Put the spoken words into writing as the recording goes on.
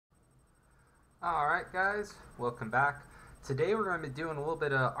Alright guys, welcome back. Today we're going to be doing a little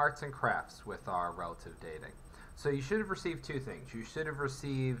bit of arts and crafts with our relative dating. So you should have received two things. You should have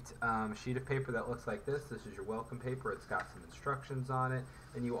received a sheet of paper that looks like this. This is your welcome paper. It's got some instructions on it.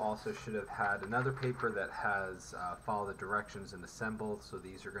 And you also should have had another paper that has follow the directions and assemble. So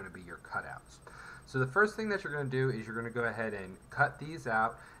these are going to be your cutouts. So the first thing that you're going to do is you're going to go ahead and cut these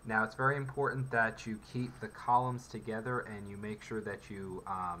out. Now it's very important that you keep the columns together and you make sure that you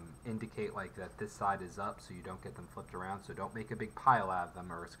indicate like that this side is up so you don't get them flipped around. So don't make a big pile out of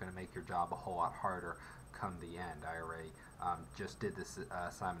them or it's going to make your job a whole lot harder come the end. I already just did this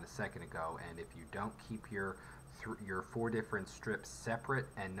assignment a second ago, and if you don't keep your four different strips separate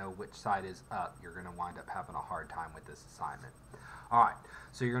and know which side is up, you're going to wind up having a hard time with this assignment. Alright,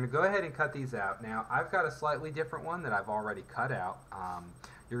 so you're going to go ahead and cut these out. Now I've got a slightly different one that I've already cut out.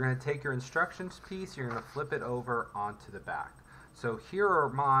 You're going to take your instructions piece, you're going to flip it over onto the back. So here are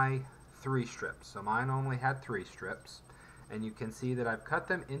my 3 strips. So mine only had 3 strips. And you can see that I've cut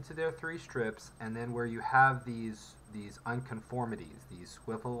them into their 3 strips, and then where you have these unconformities, these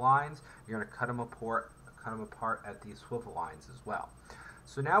swivel lines, you're going to cut them apart at these swivel lines as well.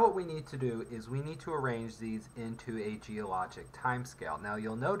 So now what we need to do is we need to arrange these into a geologic timescale. Now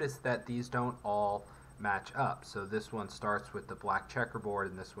you'll notice that these don't all match up. So this one starts with the black checkerboard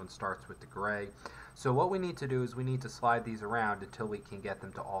and this one starts with the gray. So what we need to do is we need to slide these around until we can get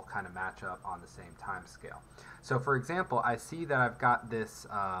them to all kind of match up on the same time scale. So for example, I see that I've got this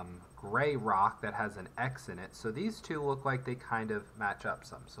gray rock that has an X in it. So these two look like they kind of match up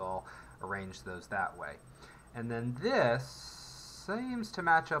some. So I'll arrange those that way. And then this seems to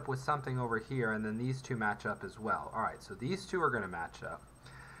match up with something over here, and then these two match up as well. Alright, so these two are going to match up.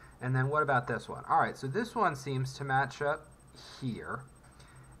 And then what about this one? Alright, so this one seems to match up here.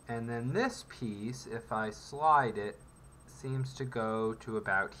 And then this piece, if I slide it, seems to go to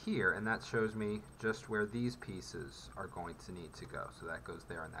about here. And that shows me just where these pieces are going to need to go. So that goes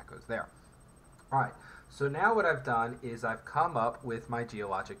there and that goes there. Alright, so now what I've done is I've come up with my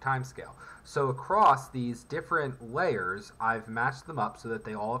geologic timescale. So across these different layers, I've matched them up so that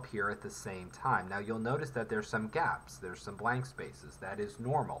they all appear at the same time. Now you'll notice that there's some gaps, there's some blank spaces. That is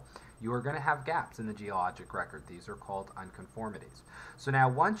normal. You are going to have gaps in the geologic record. These are called unconformities. So now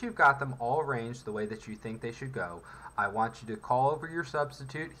once you've got them all arranged the way that you think they should go, I want you to call over your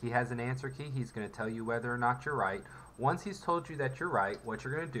substitute. He has an answer key. He's going to tell you whether or not you're right. Once he's told you that you're right, what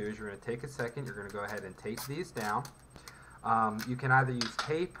you're going to do is you're going to take a second, you're going to go ahead and tape these down. You can either use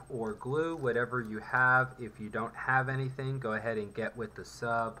tape or glue, whatever you have. If you don't have anything, go ahead and get with the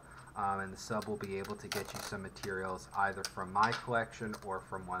sub, and the sub will be able to get you some materials either from my collection or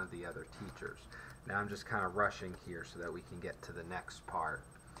from one of the other teachers. Now I'm just kind of rushing here so that we can get to the next part.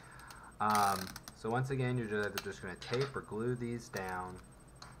 So once again, you're just going to tape or glue these down,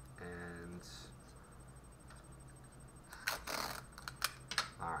 and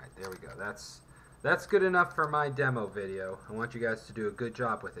alright, there we go. That's good enough for my demo video. I want you guys to do a good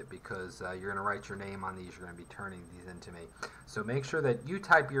job with it because you're going to write your name on these. You're going to be turning these into me. So make sure that you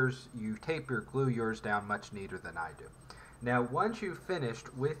tape your glue yours down much neater than I do. Now once you've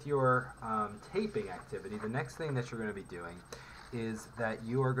finished with your taping activity, the next thing that you're going to be doing is that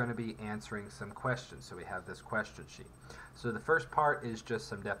you are going to be answering some questions. So we have this question sheet. So the first part is just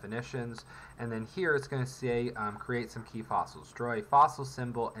some definitions, and then here it's going to say create some key fossils. Draw a fossil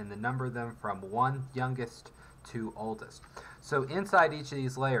symbol and then number them from 1 youngest to oldest. So inside each of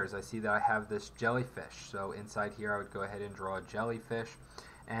these layers I see that I have this jellyfish. So inside here I would go ahead and draw a jellyfish.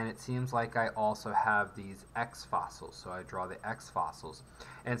 And it seems like I also have these X fossils, so I draw the X fossils.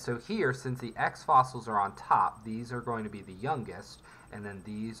 And so here, since the X fossils are on top, these are going to be the youngest, and then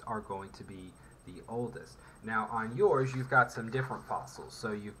these are going to be the oldest. Now on yours, you've got some different fossils.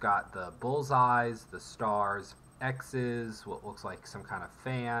 So you've got the bullseyes, the stars, X's, what looks like some kind of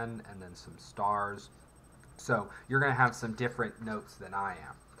fan, and then some stars. So you're going to have some different notes than I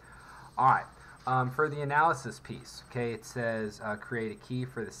am. Alright. For the analysis piece, okay, it says create a key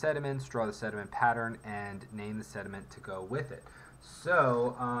for the sediments, draw the sediment pattern, and name the sediment to go with it.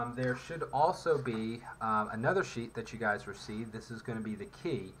 So there should also be another sheet that you guys received. This is going to be the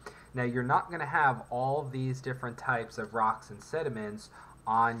key. Now you're not going to have all these different types of rocks and sediments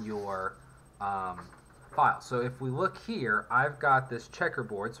on your file. So if we look here, I've got this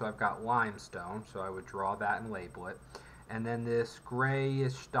checkerboard, so I've got limestone, so I would draw that and label it. And then this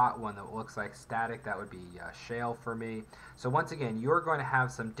grayish dot one that looks like static, that would be shale for me. So once again, you're going to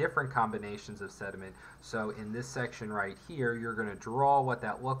have some different combinations of sediment. So in this section right here, you're going to draw what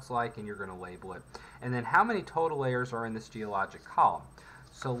that looks like and you're going to label it. And then how many total layers are in this geologic column?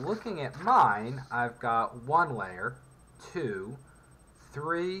 So looking at mine, I've got 1 layer, 2,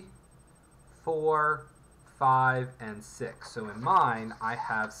 3, 4, 5, and 6. So in mine, I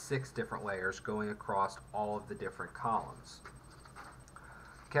have 6 different layers going across all of the different columns.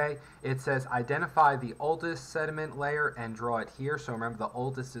 Okay, it says identify the oldest sediment layer and draw it here. So remember, the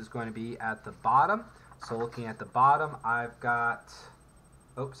oldest is going to be at the bottom. So looking at the bottom, I've got,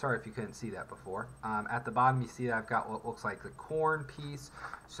 oh, sorry if you couldn't see that before. At the bottom, you see that I've got what looks like the corn piece.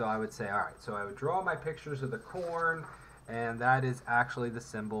 So I would say, all right, so I would draw my pictures of the corn, and that is actually the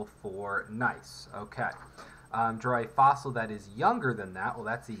symbol for nice. Okay. Draw a fossil that is younger than that. Well,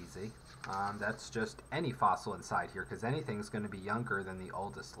 that's easy. That's just any fossil inside here, because anything is going to be younger than the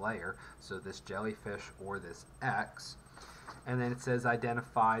oldest layer. So this jellyfish or this X. And then it says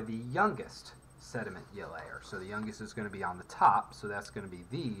identify the youngest sediment layer. So the youngest is going to be on the top, so that's going to be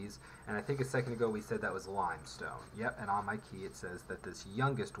these. And I think a second ago we said that was limestone. Yep, and on my key it says that this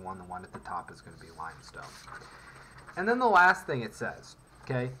youngest one, the one at the top, is going to be limestone. And then the last thing it says,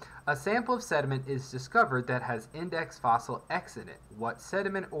 okay, a sample of sediment is discovered that has index fossil X in it. What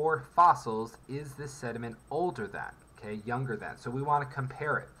sediment or fossils is this sediment older than? Okay, younger than. So we want to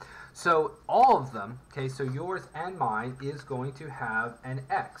compare it. So all of them, okay, so yours and mine is going to have an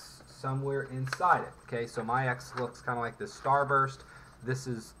X somewhere inside it. Okay, so my X looks kind of like this starburst. This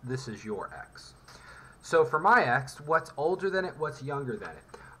is your X. So for my X, what's older than it? What's younger than it?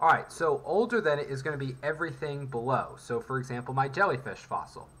 All right, so older than it is going to be everything below. So for example, my jellyfish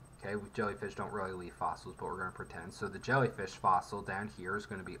fossil. Okay, jellyfish don't really leave fossils, but we're going to pretend. So the jellyfish fossil down here is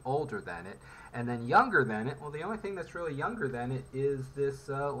going to be older than it. And then younger than it, well, the only thing that's really younger than it is this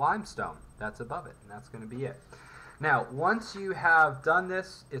limestone that's above it, and that's going to be it. Now, once you have done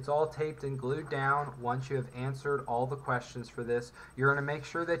this, it's all taped and glued down. Once you have answered all the questions for this, you're going to make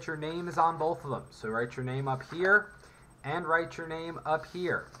sure that your name is on both of them. So write your name up here and write your name up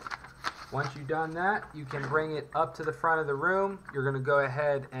here. Once you've done that, you can bring it up to the front of the room. You're going to go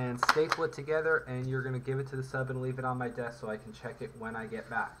ahead and staple it together, and you're going to give it to the sub and leave it on my desk so I can check it when I get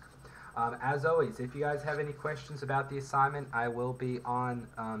back. As always, if you guys have any questions about the assignment, I will be on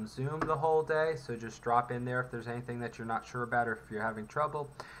Zoom the whole day, so just drop in there if there's anything that you're not sure about or if you're having trouble.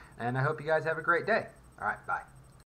 And I hope you guys have a great day. All right, bye.